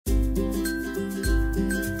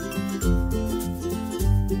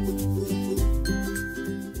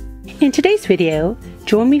In today's video,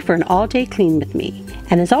 join me for an all-day clean with me.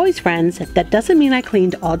 And as always, friends, that doesn't mean I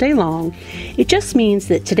cleaned all day long. It just means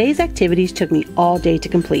that today's activities took me all day to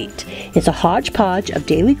complete. It's a hodgepodge of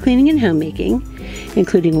daily cleaning and homemaking,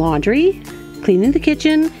 including laundry, cleaning the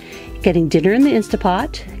kitchen, getting dinner in the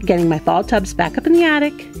Instapot, getting my fall tubs back up in the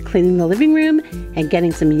attic, cleaning the living room, and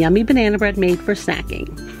getting some yummy banana bread made for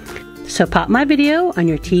snacking. So pop my video on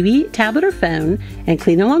your TV, tablet, or phone and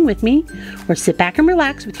clean along with me, or sit back and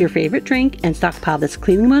relax with your favorite drink and stockpile this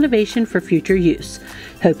cleaning motivation for future use.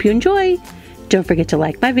 Hope you enjoy. Don't forget to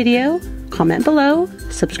like my video, comment below,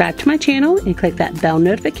 subscribe to my channel, and click that bell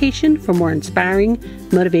notification for more inspiring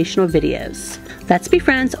motivational videos. Let's be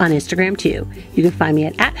friends on Instagram too. You can find me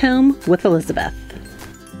at Home with Elizabeth.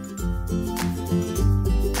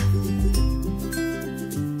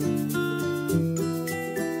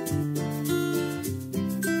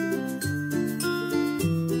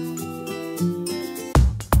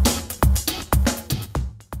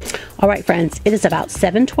 All right, friends, it is about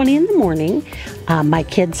 7:20 in the morning. My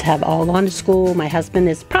kids have all gone to school. My husband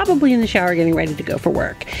is probably in the shower getting ready to go for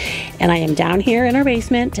work. And I am down here in our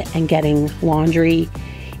basement and getting laundry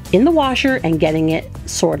in the washer and getting it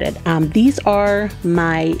sorted. These are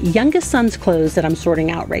my youngest son's clothes that I'm sorting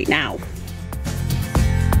out right now.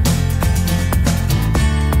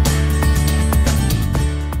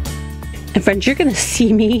 And friends, you're gonna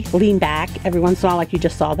see me lean back every once in a while like you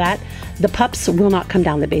just saw that. The pups will not come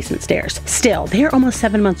down the basement stairs. Still, they're almost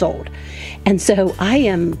 7 months old. And so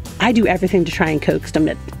I do everything to try and coax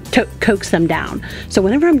them down. So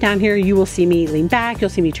whenever I'm down here, you will see me lean back,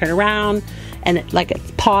 you'll see me turn around, and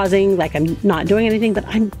it's pausing, like I'm not doing anything, but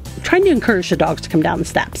I'm trying to encourage the dogs to come down the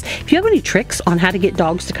steps. If you have any tricks on how to get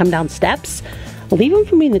dogs to come down steps, leave them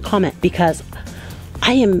for me in the comment, because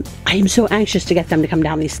I am so anxious to get them to come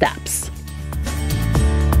down these steps.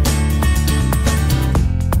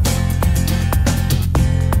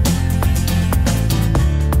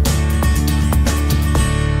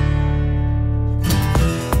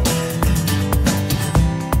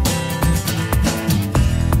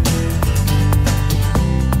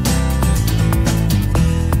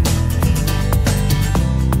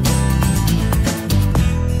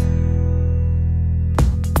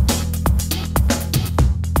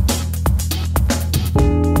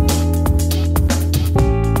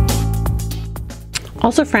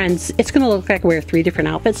 Also, friends, it's going to look like I wear 3 different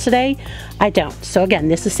outfits today. I don't. So again,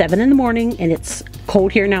 this is 7 in the morning and it's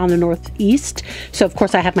cold here now in the northeast. So of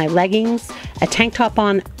course I have my leggings, a tank top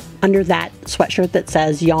on under that sweatshirt that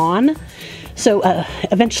says yawn. So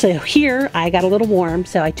eventually here I got a little warm,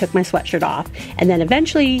 so I took my sweatshirt off. And then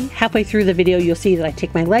eventually halfway through the video, you'll see that I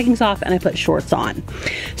take my leggings off and I put shorts on.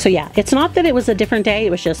 So yeah, it's not that it was a different day, it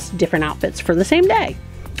was just different outfits for the same day.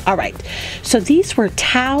 All right, so these were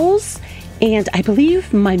towels and I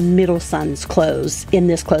believe my middle son's clothes in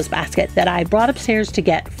this clothes basket that I brought upstairs to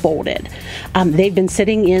get folded. They've been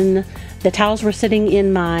sitting in, the towels were sitting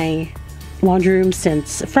in my laundry room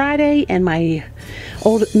since Friday, and my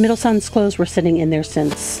middle son's clothes were sitting in there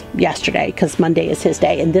since yesterday, because Monday is his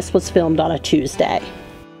day, and this was filmed on a Tuesday.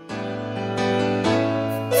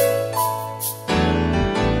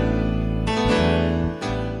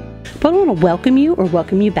 But I want to welcome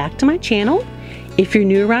you back to my channel. If you're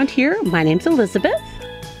new around here, my name's Elizabeth.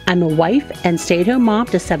 I'm a wife and stay-at-home mom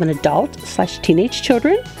to 7 adult/teenage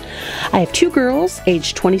children. I have 2 girls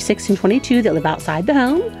aged 26 and 22 that live outside the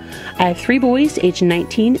home. I have 3 boys aged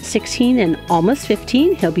 19, 16, and almost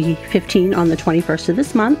 15. He'll be 15 on the 21st of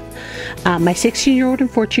this month. My 16-year-old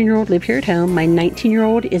and 14-year-old live here at home. My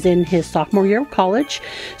 19-year-old is in his sophomore year of college,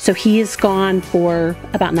 so he is gone for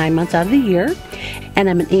about 9 months out of the year. And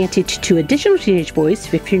I'm an auntie to 2 additional teenage boys,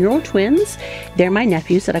 15-year-old twins. They're my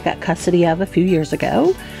nephews that I got custody of a few years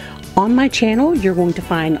ago. On my channel, you're going to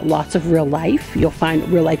find lots of real life. You'll find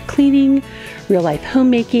real life cleaning, real life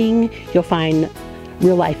homemaking. You'll find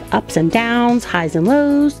real life ups and downs, highs and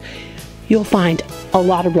lows. You'll find a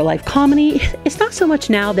lot of real life comedy. It's not so much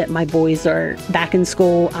now that my boys are back in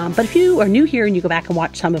school, but if you are new here and you go back and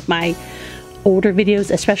watch some of my older videos,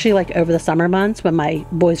 especially like over the summer months when my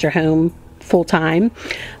boys are home full time,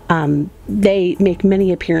 they make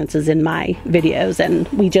many appearances in my videos, and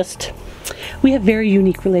we have very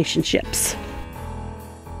unique relationships.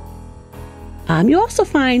 You'll also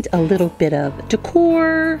find a little bit of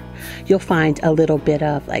decor. You'll find a little bit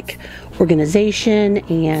of like organization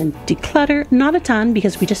and declutter. Not a ton,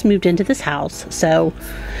 because we just moved into this house, so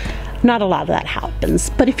not a lot of that happens.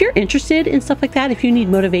 But if you're interested in stuff like that, if you need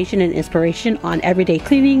motivation and inspiration on everyday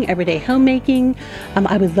cleaning, everyday homemaking,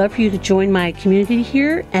 I would love for you to join my community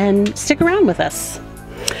here and stick around with us.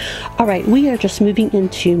 All right, we are just moving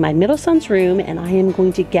into my middle son's room, and I am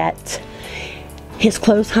going to get his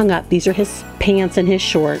clothes hung up. These are his pants and his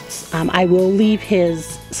shorts. I will leave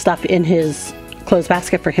his stuff in his clothes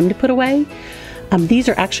basket for him to put away. These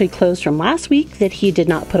are actually clothes from last week that he did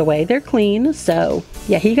not put away. They're clean, so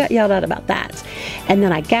yeah, he got yelled at about that. And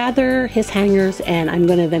then I gather his hangers, and I'm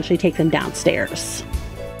going to eventually take them downstairs.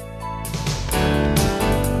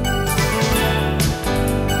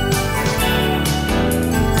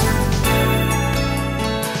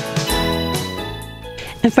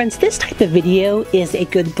 And friends, this type of video is a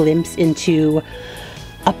good glimpse into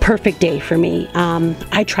a perfect day for me.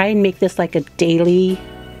 I try and make this like a daily,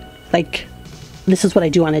 like this is what I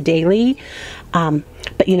do on a daily.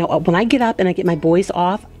 But you know, when I get up and I get my boys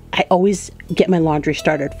off, I always get my laundry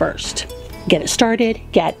started first. Get it started,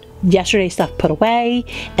 get yesterday's stuff put away,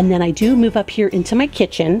 and then I do move up here into my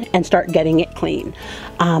kitchen and start getting it clean.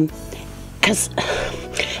 Because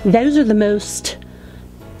those are the most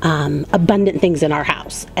abundant things in our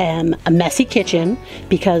house. A messy kitchen,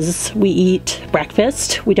 because we eat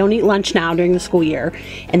breakfast, we don't eat lunch now during the school year,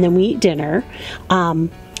 and then we eat dinner, and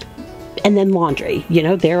then laundry. You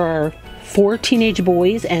know, there are 4 teenage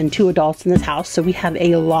boys and 2 adults in this house, so we have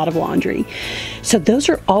a lot of laundry. So those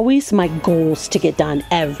are always my goals to get done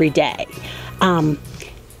every day. But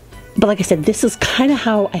like I said, this is kind of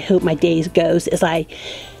how I hope my days goes, is I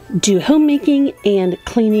do homemaking and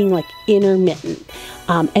cleaning like intermittent.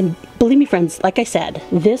 And believe me, friends, like I said,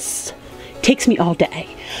 this takes me all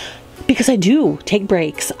day because I do take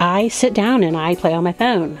breaks. I sit down and I play on my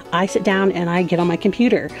phone. I sit down and I get on my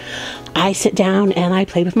computer. I sit down and I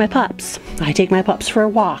play with my pups. I take my pups for a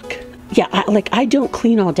walk. Yeah, I don't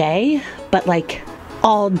clean all day, but like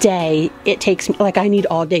all day it takes me, like I need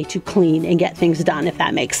all day to clean and get things done, if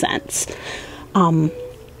that makes sense.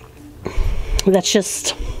 That's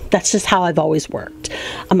just how I've always worked.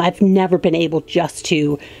 I've never been able just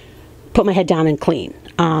to put my head down and clean.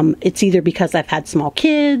 It's either because I've had small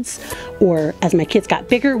kids, or as my kids got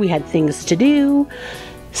bigger, we had things to do.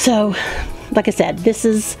 So, like I said,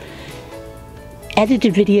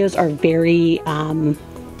 edited videos are very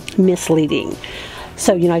misleading.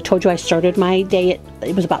 So, you know, I told you I started my day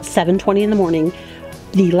it was about 7:20 in the morning.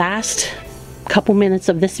 The last couple minutes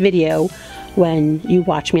of this video, when you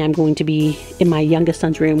watch me, I'm going to be in my youngest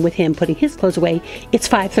son's room with him putting his clothes away. It's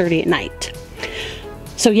 5:30 at night.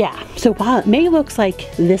 So yeah, so while it may look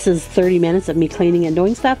like this is 30 minutes of me cleaning and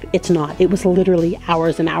doing stuff, it's not. It was literally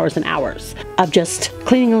hours and hours and hours of just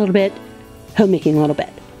cleaning a little bit, homemaking a little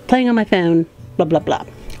bit, playing on my phone, blah, blah, blah.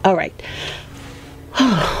 All right.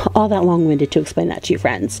 All that long-winded to explain that to you,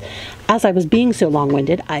 friends. As I was being so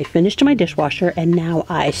long-winded, I finished my dishwasher, and now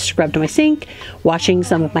I scrubbed my sink, washing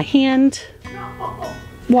some of my hand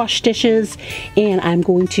wash dishes, and I'm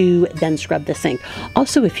going to then scrub the sink.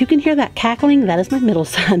 Also, if you can hear that cackling, that is my middle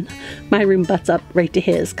son. My room butts up right to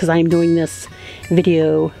his because I'm doing this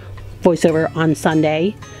video voiceover on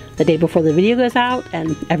Sunday, the day before the video goes out,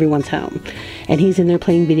 and everyone's home. And he's in there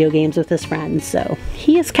playing video games with his friends, so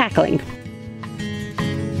he is cackling.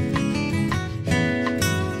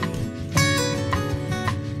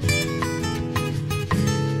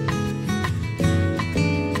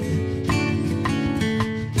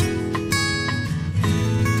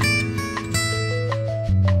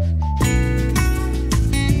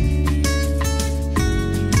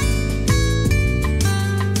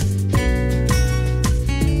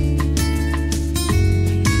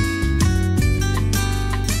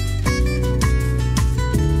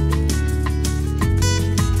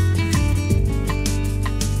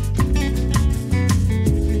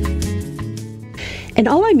 And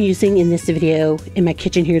all I'm using in this video in my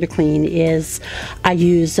kitchen here to clean is I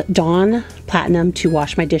use Dawn Platinum to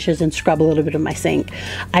wash my dishes and scrub a little bit of my sink.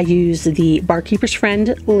 I use the Barkeeper's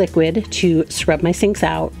Friend liquid to scrub my sinks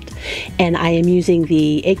out. And I am using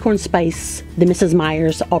the Acorn Spice, the Mrs.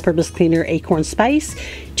 Meyer's all-purpose cleaner Acorn Spice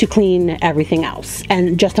to clean everything else,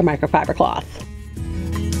 and just a microfiber cloth.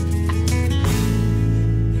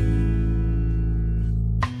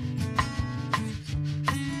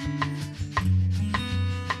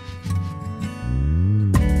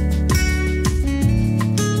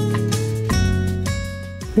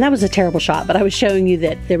 And that was a terrible shot, but I was showing you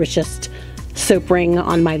that there was just soap ring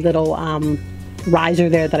on my little riser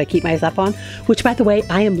there that I keep my stuff on, which, by the way,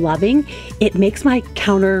 I am loving. It makes my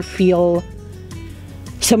counter feel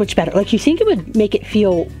so much better. Like, you think it would make it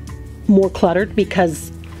feel more cluttered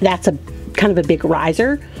because that's a kind of a big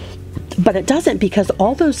riser, but it doesn't, because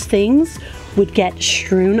all those things would get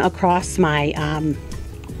strewn across my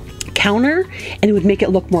counter, and it would make it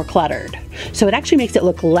look more cluttered. So it actually makes it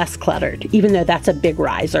look less cluttered, even though that's a big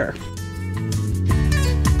riser.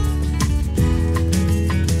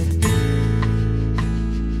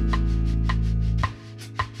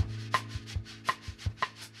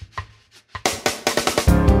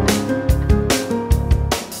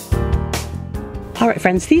 All right,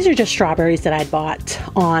 friends, these are just strawberries that I bought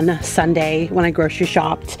on Sunday when I grocery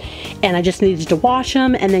shopped, and I just needed to wash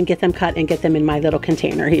them and then get them cut and get them in my little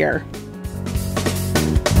container here.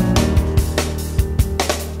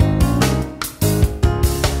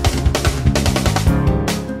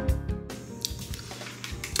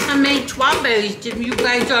 How many strawberries did you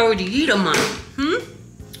guys already eat them on?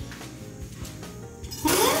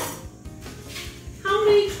 How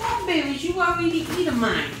many strawberries you already eat them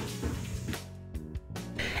on?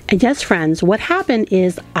 And yes, friends, what happened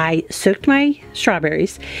is I soaked my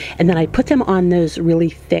strawberries and then I put them on those really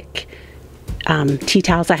thick tea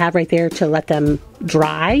towels I have right there to let them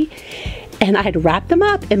dry. And I had wrapped them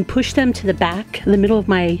up and pushed them to the back, the middle of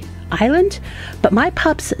my island, but my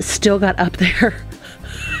pups still got up there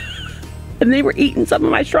and they were eating some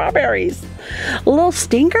of my strawberries. Little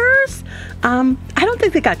stinkers. I don't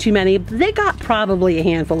think they got too many. They got probably a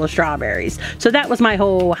handful of strawberries. So that was my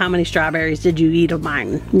whole how many strawberries did you eat of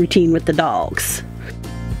mine routine with the dogs.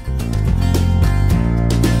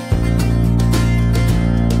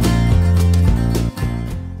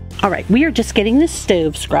 All right, we are just getting the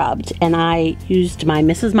stove scrubbed, and I used my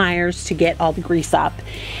Mrs. Meyer's to get all the grease up.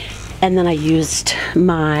 And then I used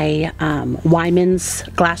my Wyman's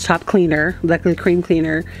glass top cleaner, liquid cream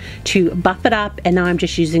cleaner, to buff it up. And now I'm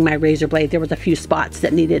just using my razor blade. There was a few spots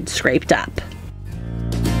that needed scraped up.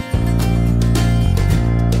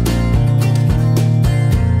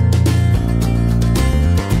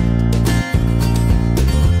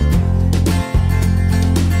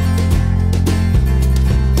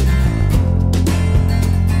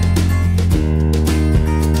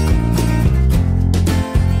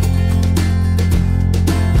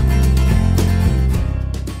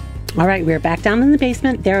 All right, we're back down in the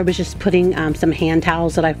basement. There I was just putting some hand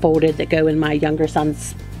towels that I folded that go in my younger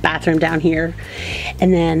son's bathroom down here.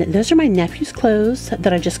 And then those are my nephew's clothes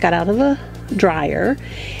that I just got out of the dryer.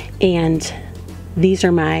 And these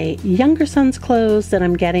are my younger son's clothes that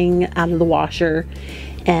I'm getting out of the washer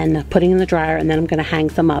and putting in the dryer. And then I'm gonna hang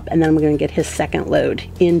some up, and then I'm gonna get his second load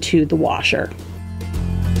into the washer.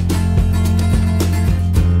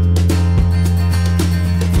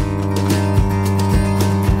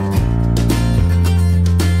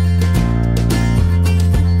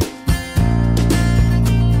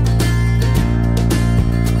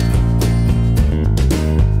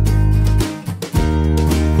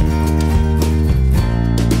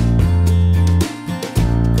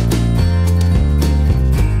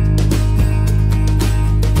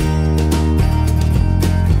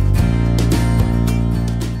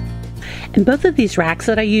 And both of these racks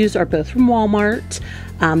that I use are both from Walmart.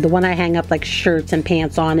 The one I hang up like shirts and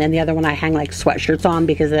pants on, and the other one I hang like sweatshirts on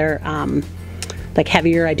because they're like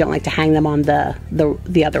heavier. I don't like to hang them on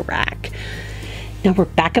the other rack. Now we're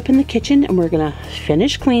back up in the kitchen and we're gonna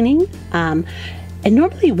finish cleaning. And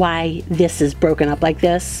normally why this is broken up like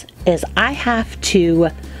this is I have to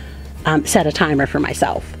set a timer for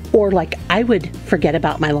myself. Or like I would forget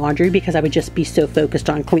about my laundry because I would just be so focused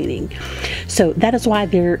on cleaning. So that is why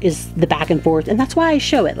there is the back and forth, and that's why I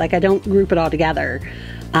show it. Like I don't group it all together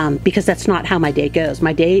because that's not how my day goes.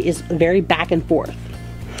 My day is very back and forth.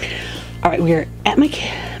 All right, we're at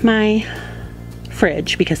my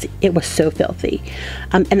fridge because it was so filthy.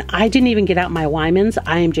 And I didn't even get out my Wyman's.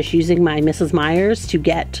 I am just using my Mrs. Meyer's to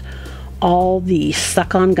get all the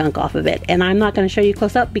suck-on gunk off of it. And I'm not going to show you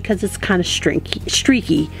close up because it's kind of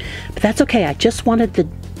streaky, but that's okay. I just wanted the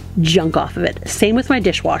junk off of it. Same with my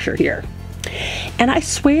dishwasher here. And I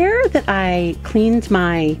swear that I cleaned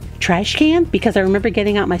my trash can because I remember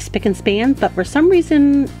getting out my spick and span, but for some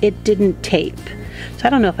reason it didn't tape. So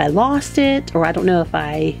I don't know if I lost it or I don't know if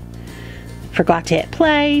I forgot to hit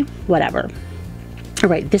play, whatever. All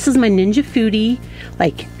right, this is my Ninja Foodie,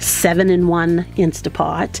 like 7-in-1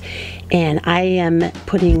 Instapot, and I am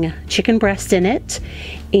putting chicken breast in it,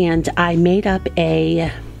 and I made up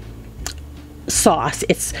a sauce.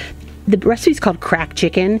 The recipe is called cracked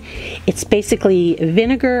chicken. It's basically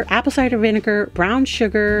vinegar, apple cider vinegar, brown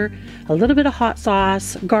sugar, a little bit of hot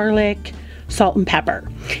sauce, garlic, salt and pepper.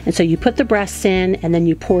 And so you put the breasts in and then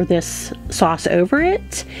you pour this sauce over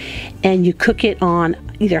it and you cook it on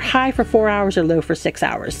either high for 4 hours or low for 6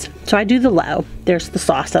 hours. So I do the low. There's the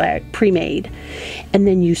sauce that I pre-made. And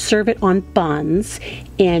then you serve it on buns,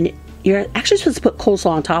 and you're actually supposed to put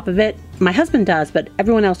coleslaw on top of it. My husband does, but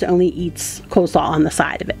everyone else only eats coleslaw on the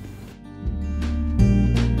side of it.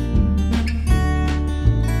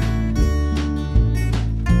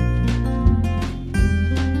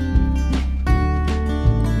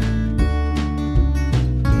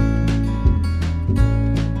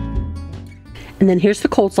 And then here's the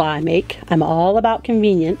coleslaw I make. I'm all about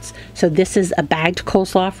convenience. So this is a bagged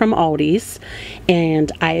coleslaw from Aldi's.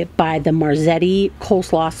 And I buy the Marzetti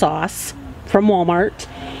coleslaw sauce from Walmart.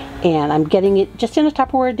 And I'm getting it just in a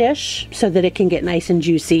Tupperware dish so that it can get nice and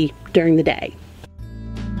juicy during the day.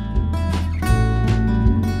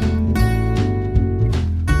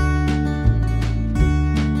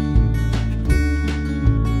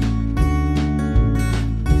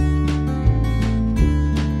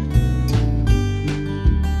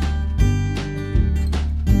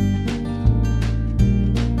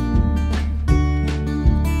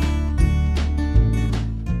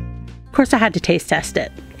 Of course, I had to taste test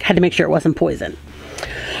it. Had to make sure it wasn't poison.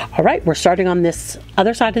 All right, we're starting on this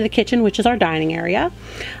other side of the kitchen, which is our dining area.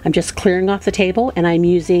 I'm just clearing off the table, and I'm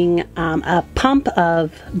using a pump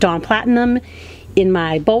of Dawn Platinum in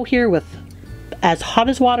my bowl here with as hot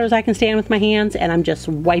as water as I can stand with my hands, and I'm just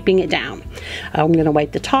wiping it down. I'm going to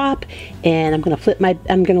wipe the top, and I'm going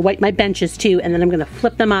to wipe my benches too, and then I'm going to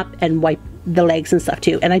flip them up and wipe the legs and stuff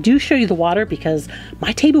too. And I do show you the water because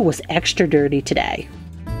my table was extra dirty today.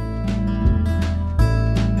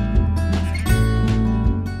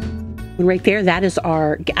 Right there, that is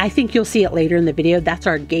our, I think you'll see it later in the video, that's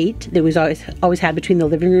our gate that was always had between the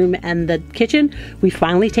living room and the kitchen. We've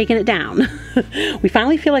finally taken it down. We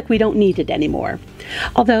finally feel like we don't need it anymore.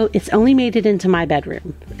 Although it's only made it into my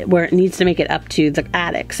bedroom where it needs to make it up to the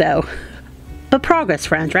attic, so. But progress,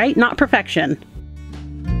 friends, right? Not perfection.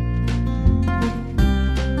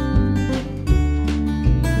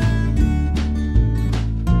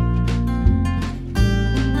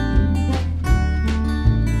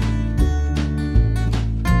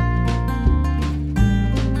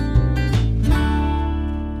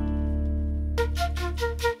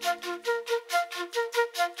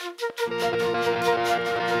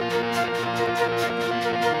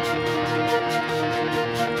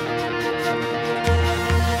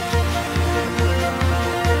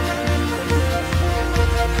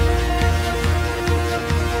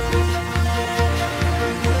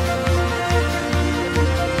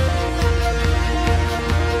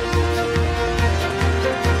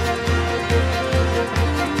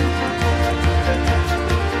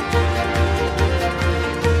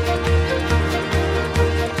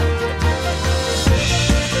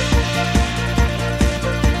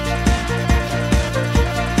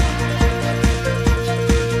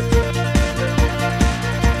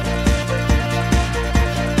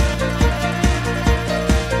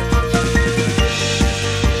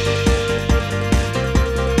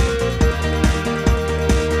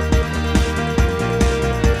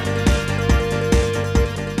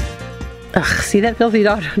 Ugh, see that filthy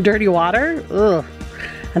dirty water? Ugh.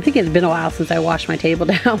 I think it's been a while since I washed my table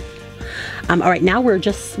down. All right, now we're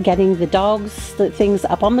just getting the things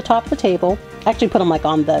up on the top of the table. I actually put them like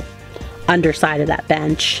on the underside of that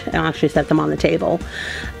bench. I actually set them on the table.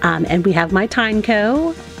 And we have my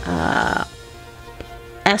Tyneco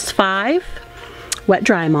S5 wet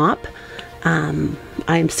dry mop.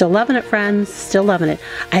 I'm still loving it, friends, still loving it.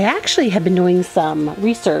 I actually have been doing some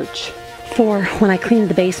research for when I cleaned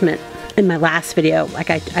the basement in my last video, like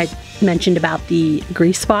I mentioned about the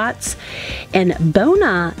grease spots, and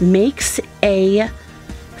Bona makes a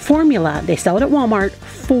formula. They sell it at Walmart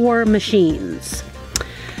for machines.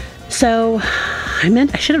 So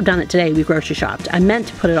I should have done it today. We grocery shopped. I meant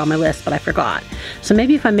to put it on my list, but I forgot. So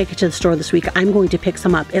maybe if I make it to the store this week, I'm going to pick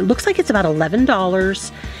some up. It looks like it's about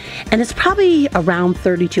 $11, and it's probably around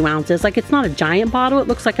 32 ounces. Like, it's not a giant bottle. It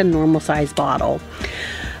looks like a normal size bottle.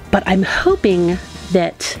 But I'm hoping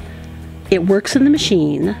that it works in the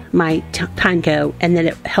machine, my Tyneco, and then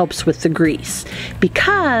it helps with the grease.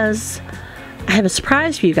 Because I have a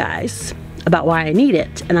surprise for you guys about why I need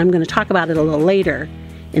it, and I'm going to talk about it a little later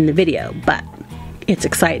in the video, but it's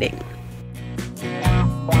exciting.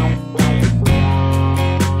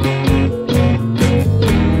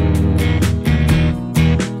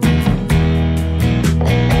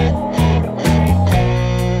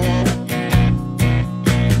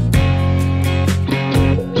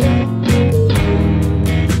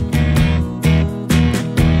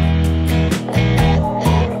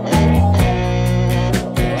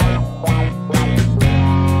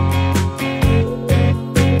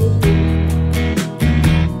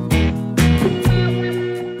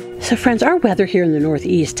 So friends, our weather here in the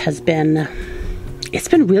Northeast has been, it's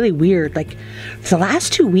been really weird. Like, for the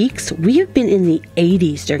last 2 weeks, we have been in the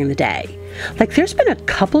 80s during the day. Like, there's been a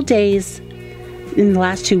couple days in the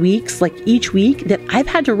last 2 weeks, like each week, that I've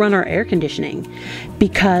had to run our air conditioning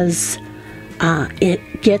because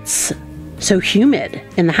it gets so humid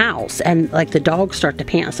in the house, and like the dogs start to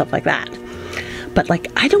pant and stuff like that. But like,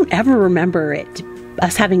 I don't ever remember it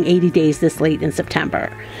us having 80 days this late in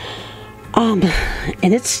September. And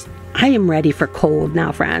I am ready for cold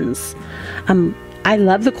now, friends. I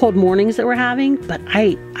love the cold mornings that we're having, but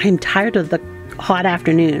I'm tired of the hot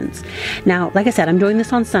afternoons. Now, like I said, I'm doing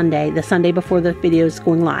this on Sunday, the Sunday before the video is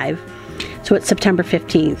going live. So it's September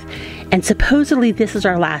 15th. And supposedly this is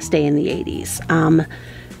our last day in the 80s.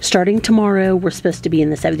 Starting tomorrow, we're supposed to be in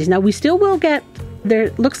the 70s. Now, we still will get, there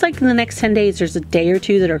looks like in the next 10 days, there's a day or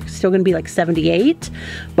two that are still going to be like 78,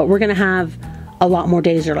 but we're going to have a lot more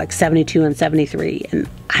days that are like 72 and 73. And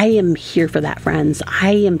I am here for that, friends.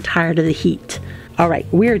 I am tired of the heat. All right,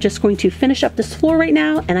 we're just going to finish up this floor right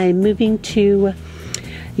now, and I'm moving to,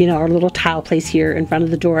 you know, our little tile place here in front of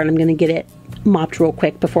the door, and I'm going to get it mopped real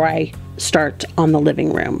quick before I start on the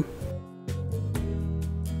living room.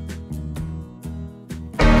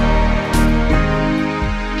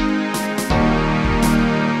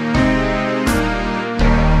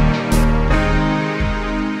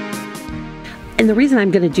 And the reason I'm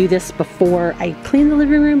going to do this before I clean the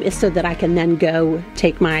living room is so that I can then go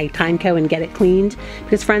take my Tyneco and get it cleaned.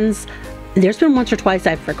 Because friends, there's been once or twice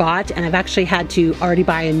I've forgot, and I've actually had to already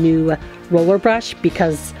buy a new roller brush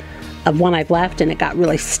because of one I've left and it got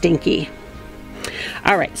really stinky.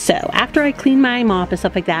 Alright, so after I clean my mop and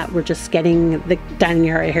stuff like that, we're just getting the dining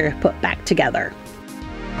area here put back together.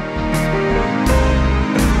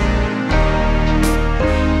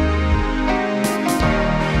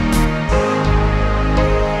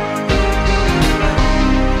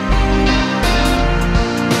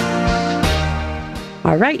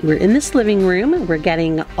 All right, we're in this living room. We're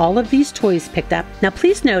getting all of these toys picked up. Now,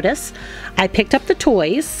 please notice, I picked up the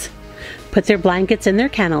toys, put their blankets in their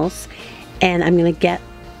kennels, and I'm gonna get,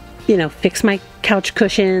 you know, fix my couch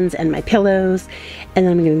cushions and my pillows, and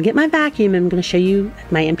then I'm gonna get my vacuum, and I'm gonna show you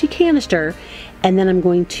my empty canister, and then I'm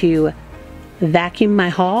going to vacuum my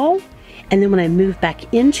hall, and then when I move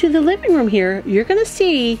back into the living room here, you're gonna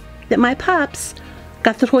see that my pups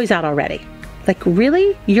got the toys out already. Like,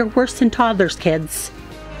 really? You're worse than toddlers, kids.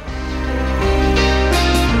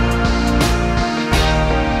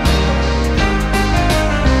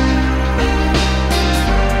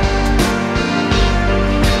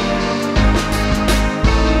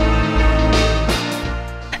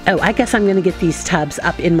 Oh, I guess I'm going to get these tubs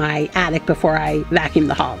up in my attic before I vacuum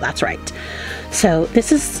the hall. That's right. So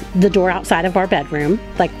this is the door outside of our bedroom.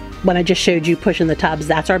 Like when I just showed you pushing the tubs,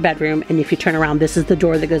 that's our bedroom. And if you turn around, this is the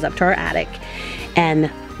door that goes up to our attic.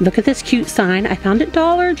 And look at this cute sign. I found it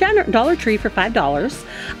Dollar Tree for $5.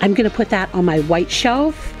 I'm going to put that on my white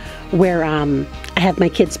shelf where I have my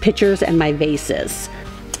kids' pictures and my vases.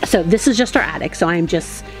 So this is just our attic. So I'm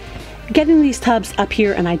just getting these tubs up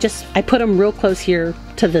here, and I put them real close here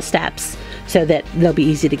to the steps so that they'll be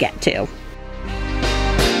easy to get to.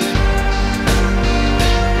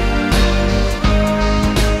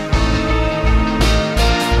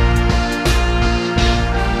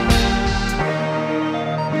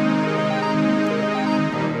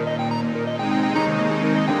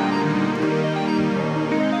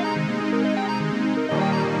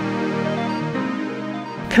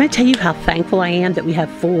 Can I tell you how thankful I am that we have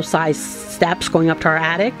full-size steps going up to our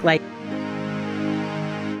attic? Like,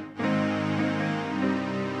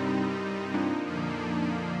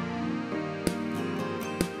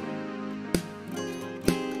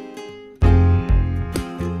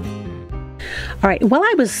 all right, while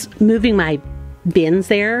I was moving my bins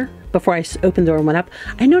there, before I opened the door and went up,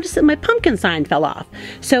 I noticed that my pumpkin sign fell off.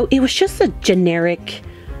 So it was just a generic,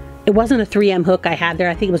 it wasn't a 3M hook I had there.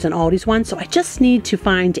 I think it was an Aldi's one. So I just need to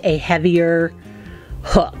find a heavier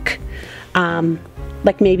hook.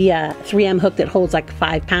 Like maybe a 3M hook that holds like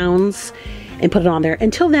 5 pounds and put it on there.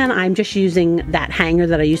 Until then, I'm just using that hanger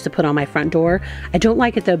that I used to put on my front door. I don't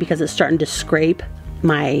like it though because it's starting to scrape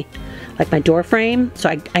my door frame.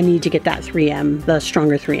 So I need to get that 3M, the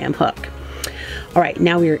stronger 3M hook. All right,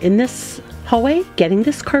 now we're in this hallway getting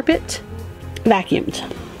this carpet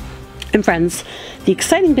vacuumed. And friends, the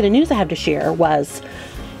exciting bit of news I have to share was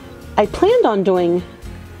I planned on doing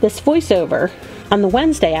this voiceover on the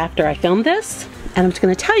Wednesday after I filmed this, and I'm just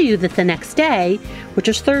going to tell you that the next day, which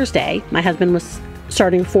is Thursday, my husband was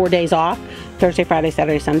starting 4 days off, Thursday, Friday,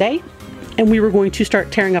 Saturday, Sunday, and we were going to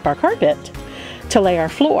start tearing up our carpet to lay our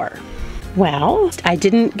floor. Well, I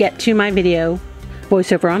didn't get to my video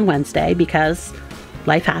voiceover on Wednesday because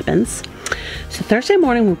life happens. So Thursday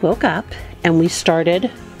morning we woke up and we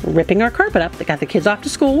started ripping our carpet up. They got the kids off to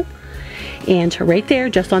school, and right there,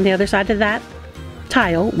 just on the other side of that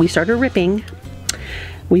tile, we started ripping.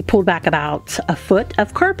 We pulled back about a foot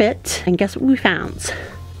of carpet, and guess what we found?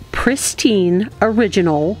 Pristine,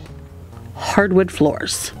 original hardwood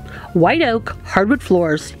floors. white oak hardwood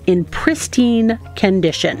floors in pristine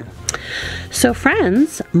condition. So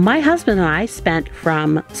friends, my husband and I spent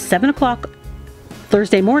from 7 o'clock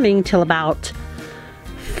Thursday morning till about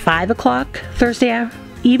 5 o'clock Thursday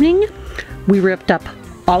evening. We ripped up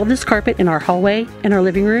all of this carpet in our hallway and our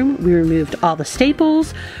living room. We removed all the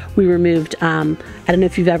staples. We removed, I don't know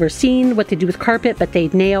if you've ever seen what they do with carpet, but they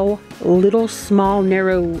nail little small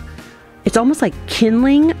narrow, it's almost like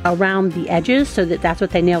kindling around the edges so that that's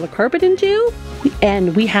what they nail the carpet into.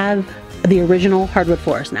 And we have the original hardwood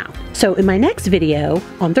floors now. So in my next video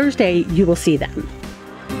on Thursday, you will see them.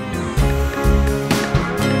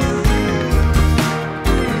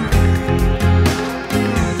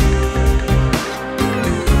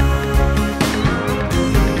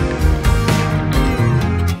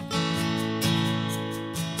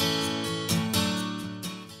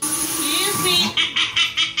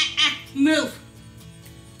 Move.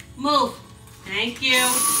 Move. Thank you.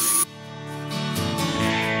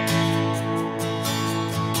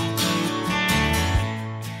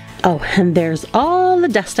 Oh, and there's all the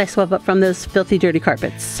dust I swept up from those filthy, dirty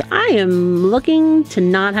carpets. I am looking to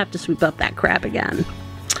not have to sweep up that crap again.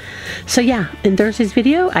 So yeah, in Thursday's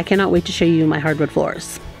video, I cannot wait to show you my hardwood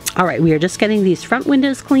floors. All right, we are just getting these front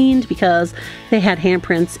windows cleaned because they had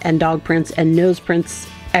handprints and dog prints and nose prints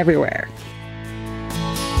everywhere.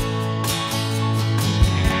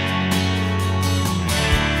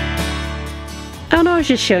 Oh no, I was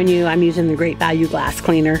just showing you I'm using the Great Value glass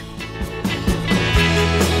cleaner.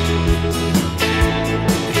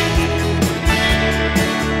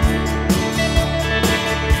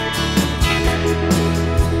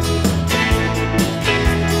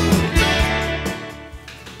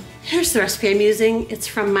 Here's the recipe I'm using. It's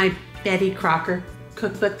from my Betty Crocker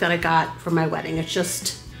cookbook that I got for my wedding. It's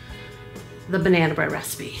just the banana bread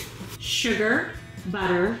recipe. Sugar,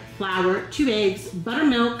 butter, flour, 2 eggs,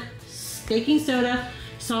 buttermilk, baking soda,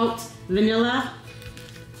 salt, vanilla,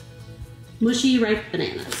 mushy ripe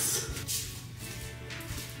bananas.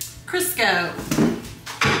 Crisco.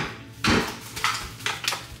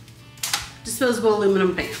 Disposable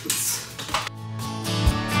aluminum pans.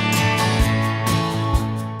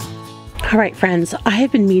 All right, friends, I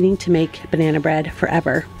have been meaning to make banana bread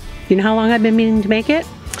forever. You know how long I've been meaning to make it?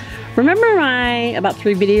 Remember about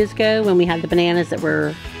 3 videos ago when we had the bananas that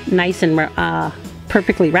were nice and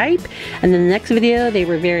perfectly ripe, and then the next video they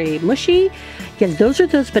were very mushy? Yes, those are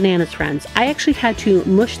those bananas, friends. I actually had to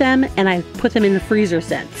mush them and I've put them in the freezer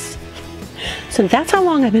since. So that's how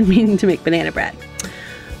long I've been meaning to make banana bread.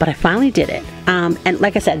 But I finally did it. And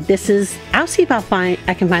like I said, I'll see if I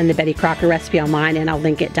can find the Betty Crocker recipe online and I'll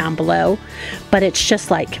link it down below. But it's just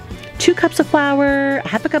like 2 cups of flour,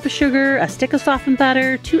 1/2 cup of sugar, a stick of softened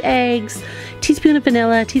butter, 2 eggs, teaspoon of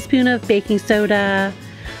vanilla, teaspoon of baking soda.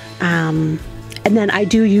 And then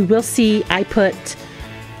you will see I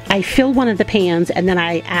fill one of the pans and then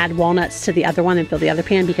I add walnuts to the other one and fill the other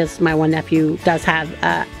pan because my one nephew does have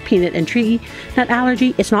a peanut and tree nut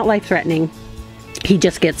allergy. It's not life-threatening. He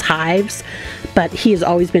just gets hives, but he has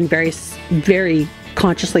always been very, very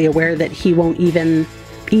consciously aware that he won't even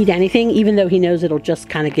eat anything, even though he knows it'll just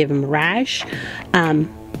kind of give him a rash.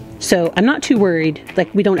 So I'm not too worried.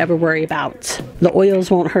 Like, we don't ever worry about the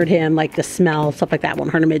oils won't hurt him, like the smell, stuff like that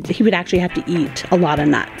won't hurt him. He would actually have to eat a lot of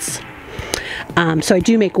nuts. So I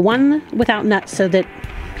do make one without nuts so that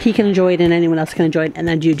he can enjoy it and anyone else can enjoy it, and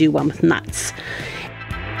then I do one with nuts.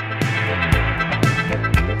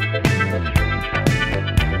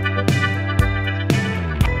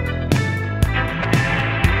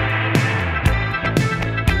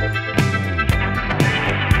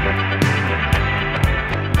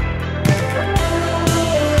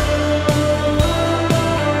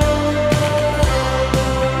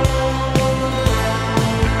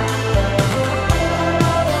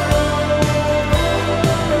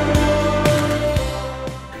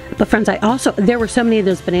 But friends, there were so many of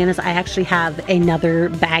those bananas, I actually have another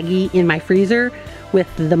baggie in my freezer with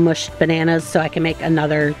the mushed bananas, so I can make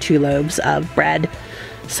another 2 loaves of bread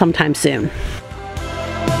sometime soon.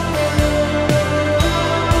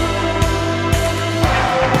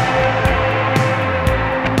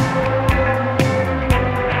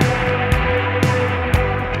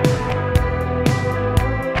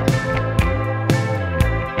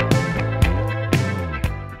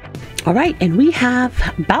 All right, and we have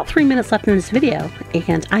about 3 minutes left in this video,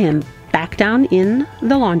 and I am back down in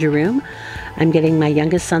the laundry room. I'm getting my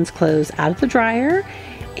youngest son's clothes out of the dryer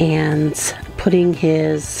and putting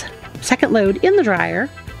his second load in the dryer.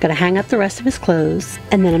 Gonna hang up the rest of his clothes,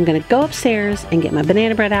 and then I'm gonna go upstairs and get my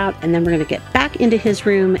banana bread out, and then we're gonna get back into his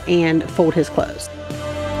room and fold his clothes.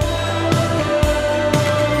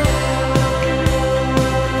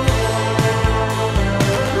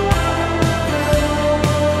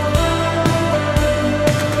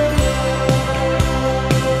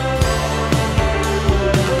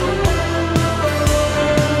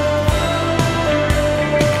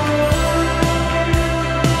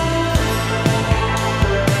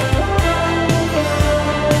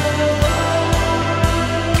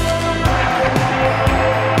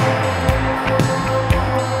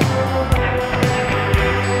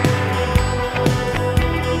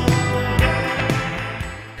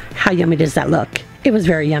 How yummy does that look? It was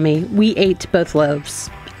very yummy. We ate both loaves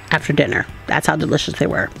after dinner. That's how delicious they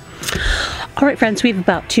were. All right, friends, we have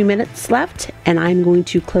about 2 minutes left, and I'm going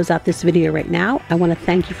to close out this video right now. I want to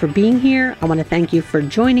thank you for being here. I want to thank you for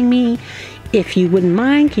joining me. If you wouldn't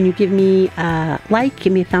mind, can you give me a like,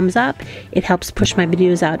 give me a thumbs up? It helps push my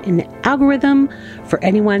videos out in the algorithm for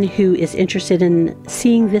anyone who is interested in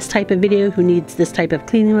seeing this type of video, who needs this type of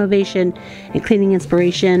cleaning motivation and cleaning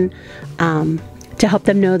inspiration, to help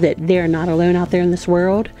them know that they're not alone out there in this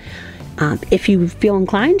world. If you feel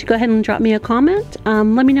inclined, go ahead and drop me a comment.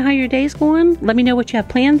 Let me know how your day's going. Let me know what you have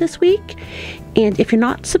planned this week. And if you're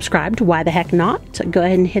not subscribed, why the heck not? Go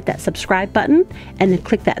ahead and hit that subscribe button and then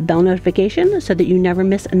click that bell notification so that you never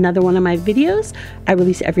miss another one of my videos. I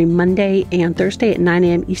release every Monday and Thursday at 9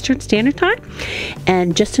 a.m. Eastern Standard Time.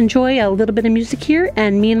 And just enjoy a little bit of music here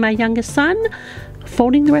and me and my youngest son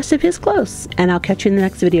folding the rest of his clothes. And I'll catch you in the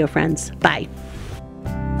next video, friends. Bye.